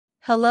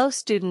Hello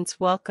students,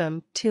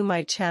 welcome to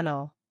my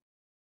channel.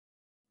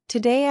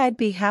 Today I'd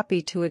be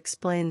happy to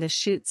explain the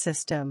shoot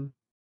system.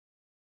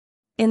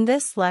 In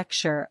this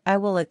lecture I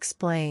will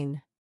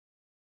explain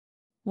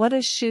what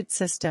is shoot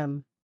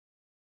system,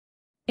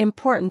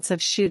 importance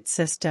of shoot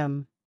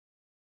system,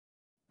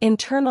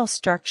 internal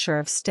structure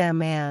of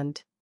stem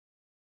and,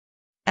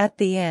 at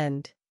the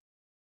end,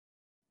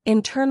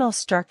 internal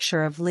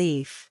structure of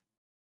leaf.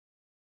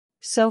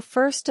 So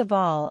first of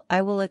all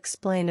I will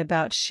explain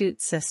about shoot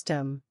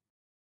system.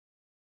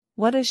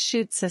 What is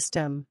shoot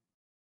system?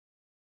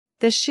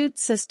 The shoot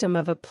system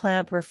of a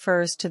plant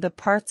refers to the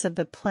parts of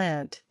the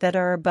plant that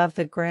are above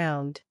the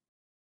ground.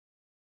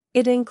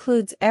 It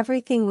includes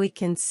everything we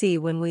can see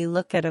when we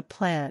look at a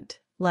plant,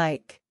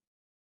 like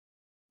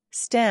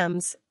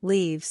stems,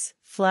 leaves,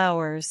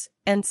 flowers,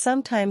 and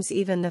sometimes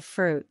even the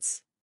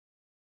fruits.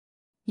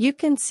 You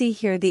can see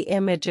here the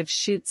image of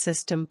shoot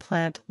system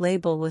plant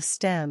label with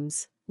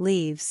stems,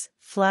 leaves,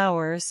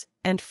 flowers,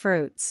 and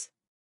fruits.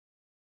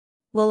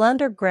 Well,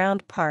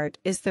 underground part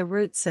is the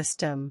root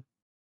system.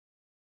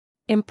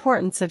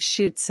 Importance of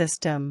shoot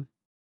system.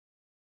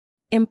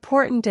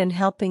 Important in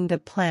helping the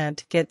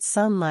plant get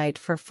sunlight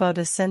for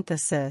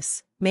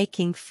photosynthesis,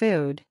 making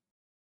food.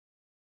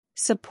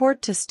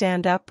 Support to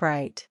stand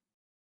upright.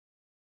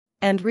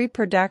 And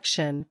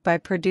reproduction by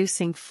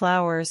producing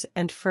flowers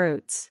and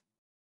fruits.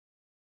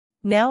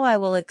 Now I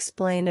will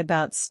explain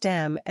about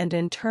stem and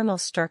internal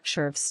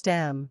structure of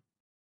stem.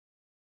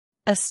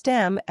 A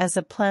stem as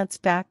a plant's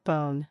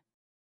backbone.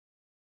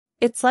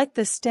 It's like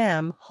the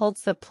stem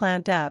holds the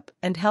plant up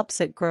and helps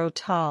it grow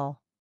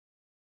tall.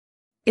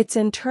 Its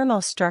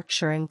internal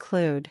structure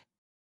include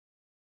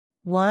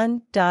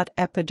 1.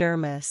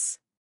 Epidermis,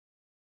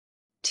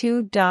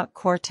 2.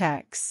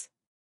 Cortex,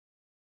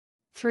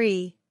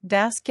 3.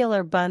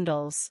 Vascular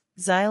bundles,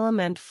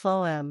 xylem and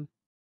phloem,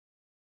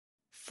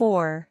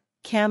 4.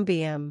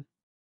 Cambium,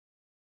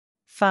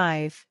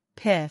 5.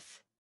 Pith.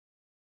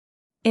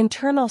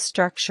 Internal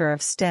structure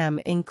of stem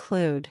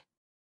include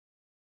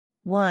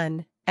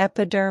 1.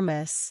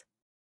 Epidermis.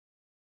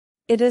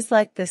 It is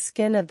like the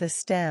skin of the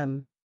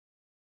stem.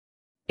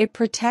 It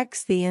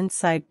protects the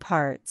inside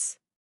parts.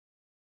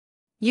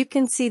 You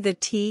can see the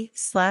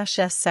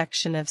T/S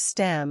section of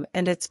stem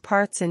and its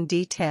parts in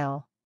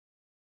detail.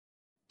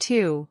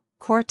 2.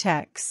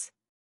 Cortex.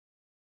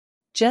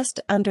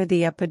 Just under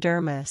the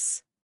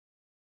epidermis.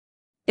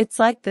 It's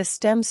like the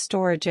stem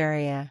storage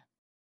area.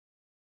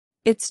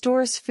 It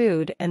stores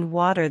food and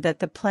water that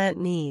the plant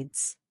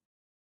needs.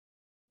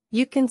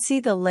 You can see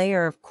the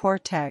layer of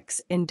cortex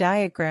in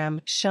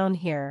diagram shown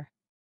here.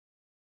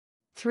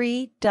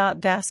 3.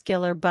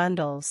 Vascular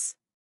bundles.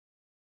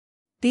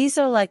 These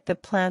are like the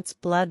plant's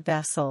blood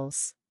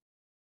vessels.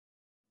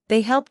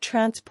 They help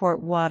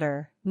transport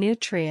water,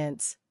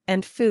 nutrients,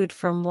 and food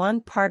from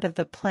one part of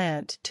the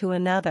plant to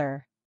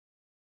another.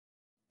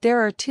 There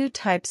are 2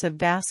 types of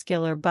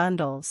vascular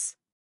bundles.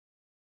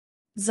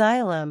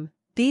 Xylem.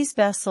 These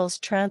vessels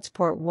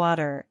transport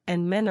water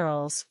and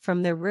minerals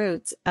from the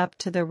roots up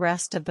to the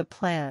rest of the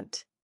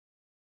plant.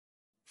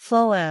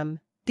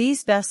 Phloem.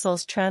 These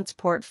vessels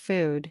transport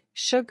food,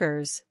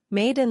 sugars,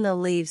 made in the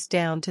leaves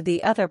down to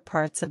the other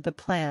parts of the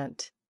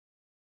plant.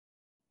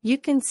 You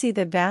can see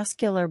the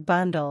vascular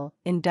bundle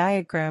in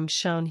diagram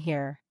shown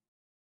here.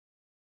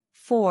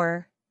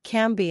 4.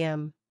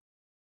 Cambium.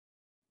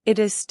 It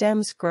is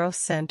stem's growth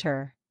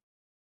center.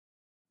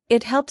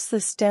 It helps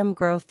the stem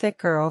grow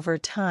thicker over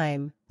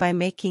time by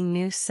making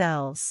new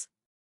cells.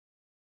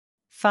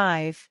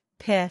 5.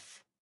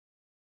 Pith.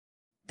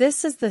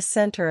 This is the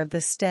center of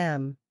the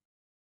stem.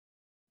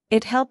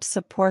 It helps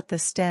support the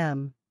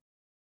stem.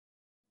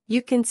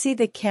 You can see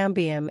the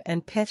cambium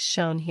and pith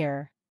shown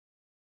here.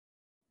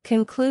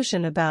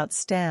 Conclusion about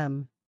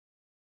stem.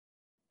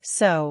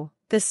 So,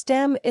 the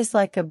stem is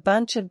like a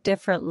bunch of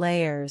different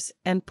layers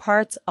and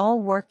parts all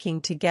working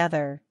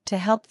together to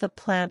help the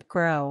plant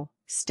grow,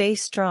 stay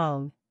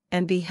strong,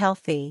 and be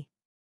healthy.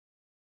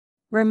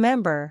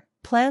 Remember,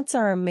 plants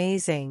are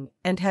amazing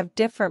and have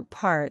different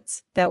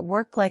parts that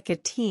work like a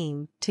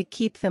team to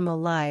keep them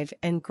alive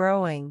and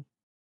growing.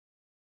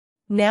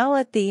 Now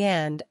at the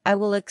end I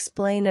will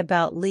explain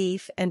about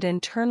leaf and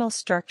internal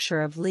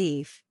structure of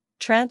leaf,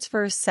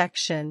 transverse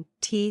section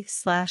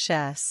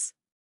T/S.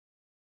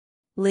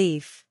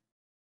 Leaf.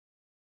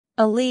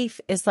 A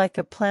leaf is like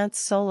a plant's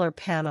solar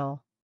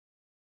panel.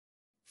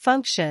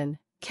 Function.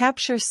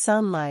 Captures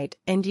sunlight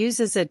and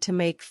uses it to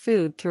make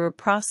food through a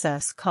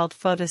process called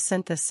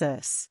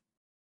photosynthesis.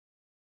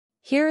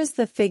 Here is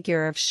the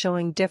figure of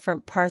showing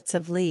different parts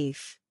of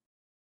leaf.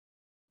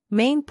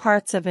 Main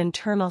parts of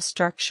internal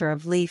structure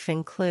of leaf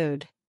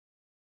include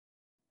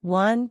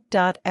 1.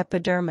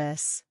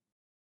 Epidermis,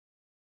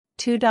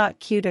 2.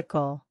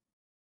 Cuticle,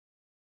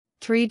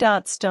 3.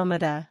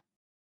 Stomata,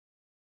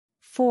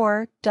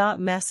 4.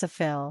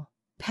 Mesophyll,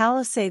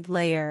 palisade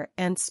layer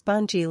and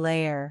spongy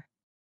layer,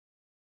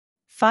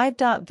 5.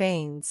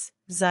 Veins,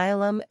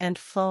 xylem and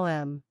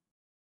phloem.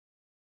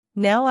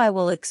 Now I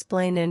will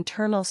explain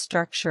internal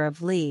structure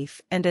of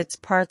leaf and its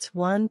parts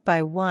one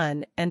by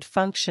one and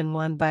function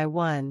one by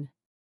one.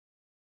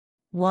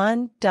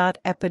 1.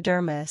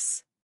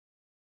 Epidermis.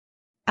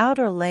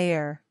 Outer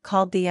layer,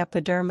 called the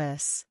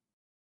epidermis.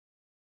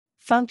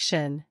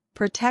 Function,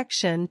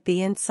 protection,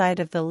 the inside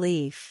of the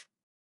leaf.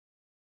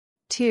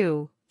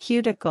 2.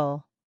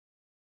 Cuticle.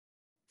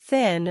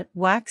 Thin,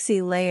 waxy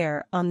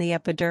layer on the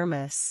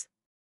epidermis.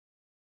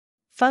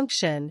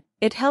 Function,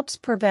 it helps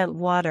prevent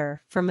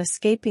water from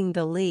escaping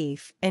the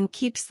leaf and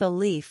keeps the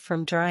leaf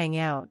from drying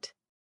out.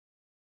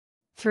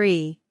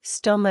 3.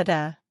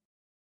 Stomata.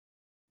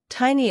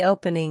 Tiny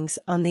openings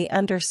on the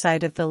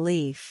underside of the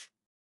leaf.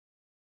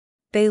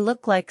 They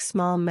look like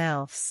small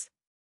mouths.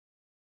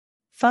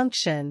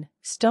 Function,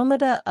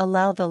 stomata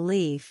allow the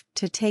leaf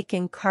to take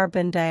in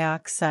carbon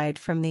dioxide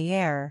from the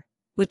air,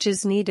 which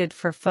is needed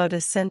for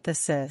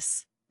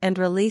photosynthesis, and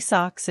release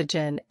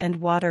oxygen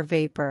and water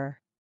vapor.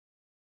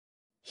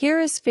 Here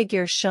is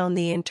figure shown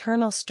the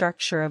internal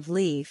structure of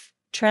leaf,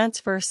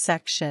 transverse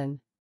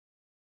section.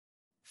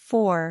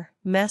 4.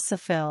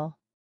 Mesophyll.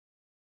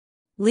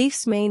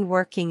 Leaf's main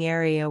working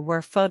area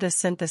where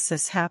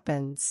photosynthesis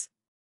happens.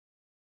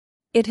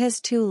 It has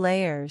 2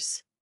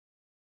 layers.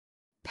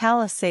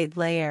 Palisade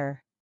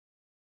layer.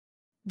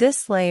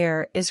 This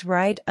layer is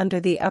right under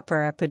the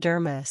upper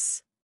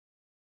epidermis.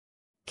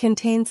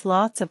 Contains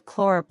lots of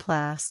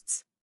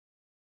chloroplasts.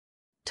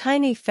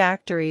 Tiny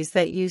factories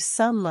that use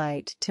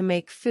sunlight to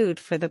make food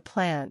for the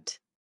plant.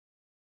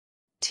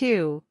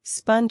 2.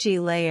 Spongy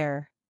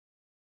layer.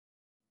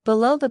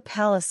 Below the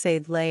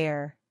palisade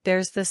layer,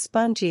 there's the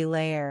spongy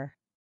layer.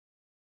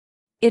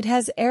 It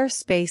has air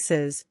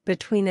spaces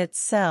between its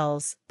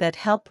cells that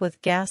help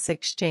with gas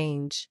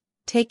exchange,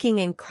 taking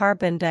in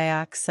carbon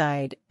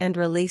dioxide and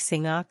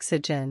releasing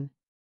oxygen.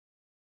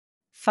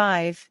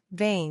 5.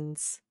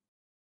 Veins.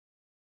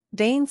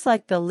 Veins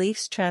like the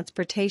leaf's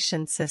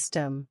transportation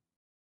system.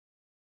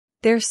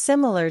 They're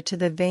similar to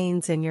the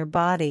veins in your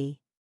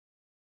body,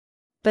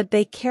 but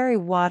they carry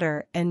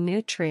water and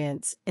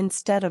nutrients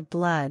instead of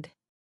blood.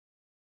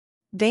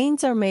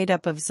 Veins are made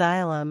up of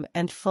xylem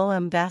and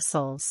phloem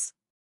vessels.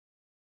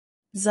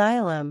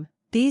 Xylem,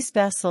 these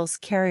vessels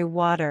carry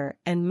water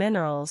and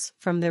minerals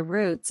from the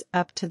roots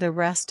up to the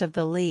rest of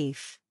the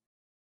leaf.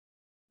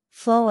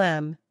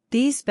 Phloem,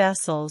 these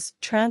vessels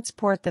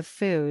transport the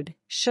food,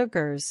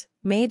 sugars,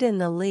 made in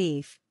the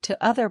leaf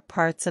to other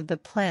parts of the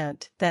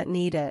plant that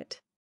need it.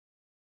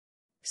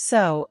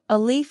 So, a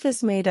leaf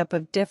is made up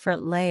of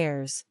different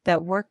layers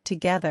that work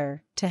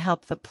together to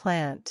help the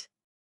plant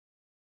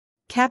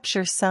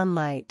capture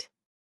sunlight,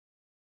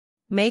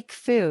 make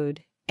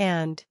food,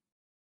 and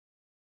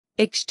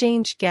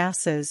exchange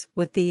gases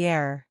with the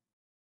air.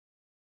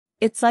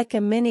 It's like a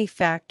mini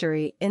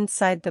factory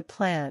inside the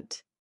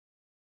plant.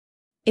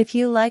 If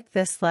you like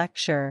this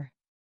lecture,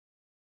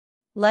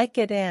 like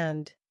it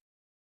and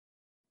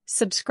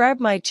subscribe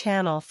my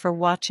channel for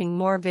watching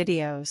more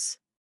videos.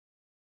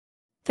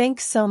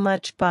 Thanks so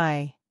much.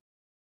 Bye.